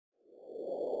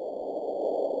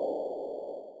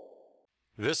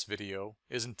This video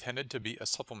is intended to be a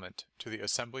supplement to the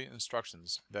assembly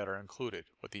instructions that are included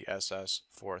with the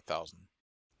SS-4000.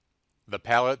 The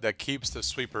pallet that keeps the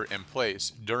sweeper in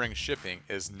place during shipping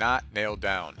is not nailed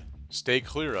down. Stay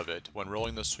clear of it when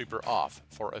rolling the sweeper off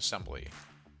for assembly.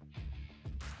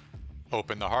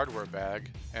 Open the hardware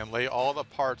bag and lay all the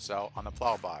parts out on the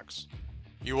plow box.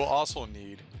 You will also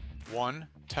need one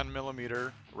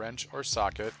 10mm wrench or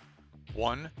socket,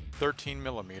 one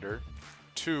 13mm,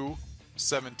 two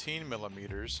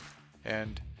 17mm,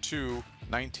 and two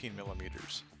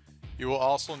 19mm. You will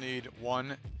also need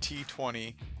one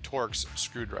T20 Torx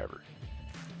screwdriver.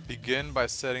 Begin by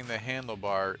setting the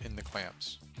handlebar in the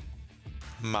clamps.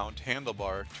 Mount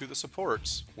handlebar to the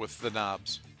supports with the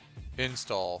knobs.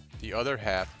 Install the other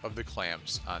half of the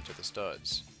clamps onto the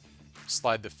studs.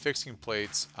 Slide the fixing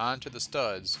plates onto the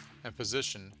studs and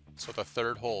position so the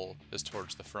third hole is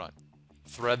towards the front.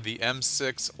 Thread the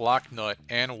M6 lock nut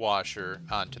and washer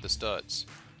onto the studs.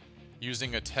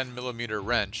 Using a 10mm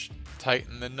wrench,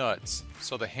 tighten the nuts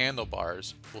so the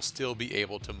handlebars will still be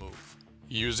able to move.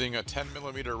 Using a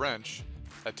 10mm wrench,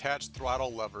 attach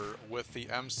throttle lever with the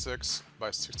M6 by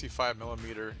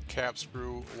 65mm cap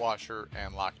screw, washer,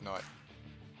 and lock nut.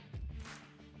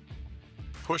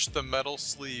 Push the metal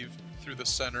sleeve through the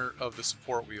center of the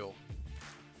support wheel,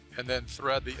 and then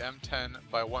thread the M10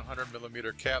 by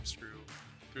 100mm cap screw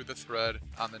through the thread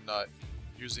on the nut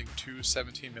using two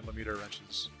 17mm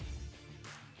wrenches.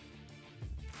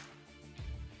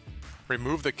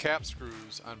 Remove the cap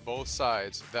screws on both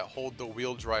sides that hold the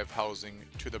wheel drive housing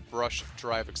to the brush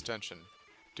drive extension.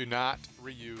 Do not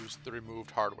reuse the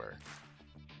removed hardware.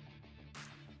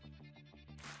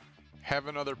 Have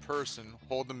another person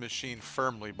hold the machine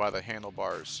firmly by the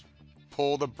handlebars.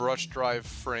 Pull the brush drive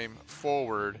frame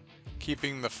forward,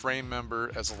 keeping the frame member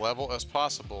as level as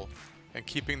possible and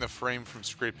keeping the frame from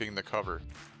scraping the cover.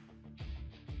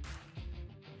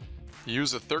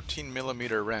 Use a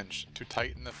 13mm wrench to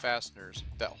tighten the fasteners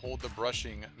that hold the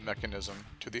brushing mechanism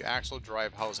to the axle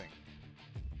drive housing,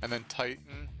 and then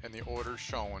tighten in the order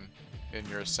shown in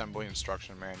your assembly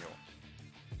instruction manual.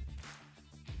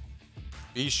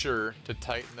 Be sure to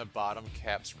tighten the bottom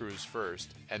cap screws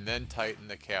first, and then tighten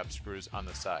the cap screws on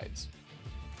the sides.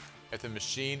 If the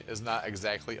machine is not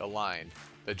exactly aligned,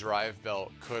 the drive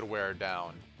belt could wear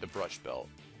down the brush belt.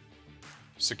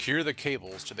 Secure the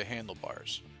cables to the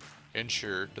handlebars.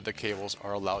 Ensure that the cables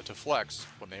are allowed to flex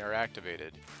when they are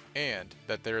activated, and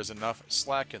that there is enough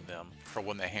slack in them for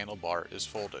when the handlebar is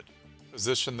folded.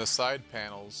 Position the side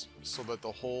panels so that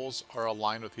the holes are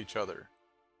aligned with each other.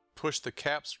 Push the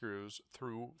cap screws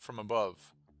through from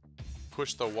above.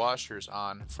 Push the washers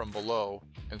on from below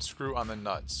and screw on the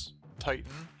nuts.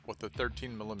 Tighten with the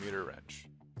 13mm wrench.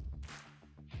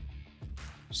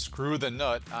 Screw the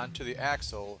nut onto the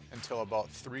axle until about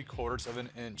 3/4 of an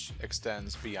inch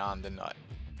extends beyond the nut.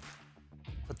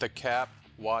 Put the cap,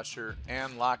 washer,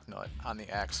 and lock nut on the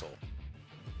axle.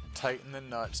 Tighten the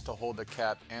nuts to hold the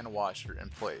cap and washer in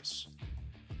place.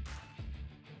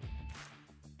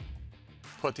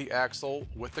 Put the axle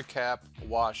with the cap,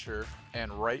 washer,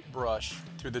 and right brush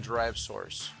through the drive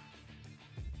source.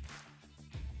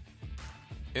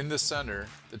 In the center,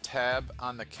 the tab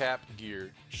on the cap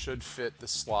gear should fit the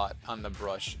slot on the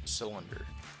brush cylinder.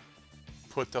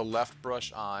 Put the left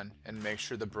brush on and make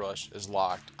sure the brush is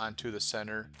locked onto the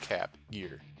center cap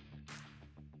gear.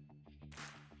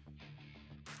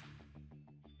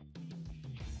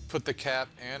 Put the cap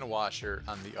and washer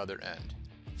on the other end.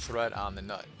 Thread on the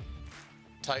nut.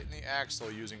 Tighten the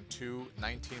axle using two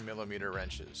 19mm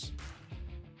wrenches.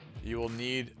 You will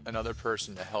need another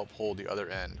person to help hold the other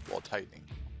end while tightening.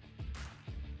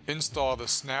 Install the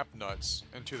snap nuts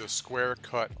into the square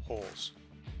cut holes.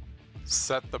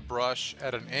 Set the brush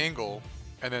at an angle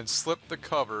and then slip the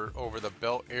cover over the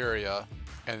belt area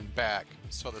and back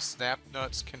so the snap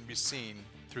nuts can be seen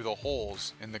through the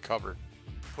holes in the cover.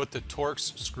 Put the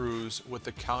Torx screws with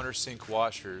the countersink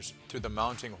washers through the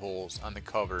mounting holes on the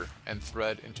cover and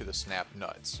thread into the snap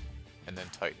nuts, and then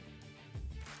tighten.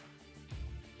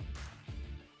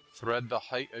 Thread the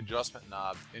height adjustment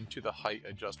knob into the height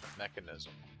adjustment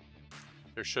mechanism.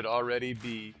 There should already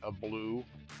be a blue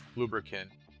lubricant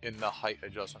in the height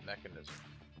adjustment mechanism.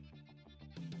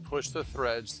 Push the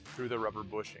threads through the rubber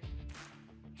bushing.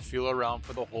 Feel around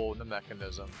for the hole in the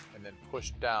mechanism and then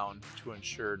push down to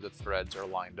ensure the threads are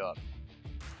lined up.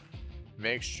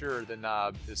 Make sure the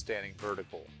knob is standing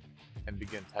vertical and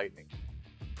begin tightening.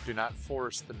 Do not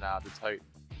force the knob to tighten.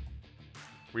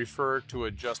 Refer to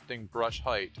adjusting brush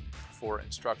height for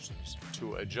instructions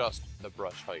to adjust the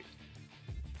brush height.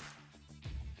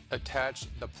 Attach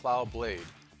the plow blade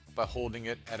by holding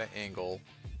it at an angle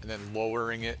and then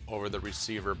lowering it over the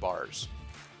receiver bars.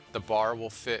 The bar will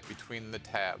fit between the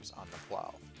tabs on the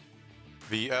plow.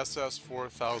 The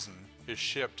SS-4000 is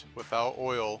shipped without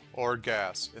oil or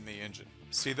gas in the engine.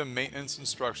 See the maintenance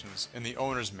instructions in the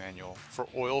owner's manual for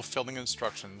oil filling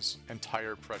instructions and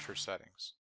tire pressure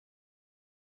settings.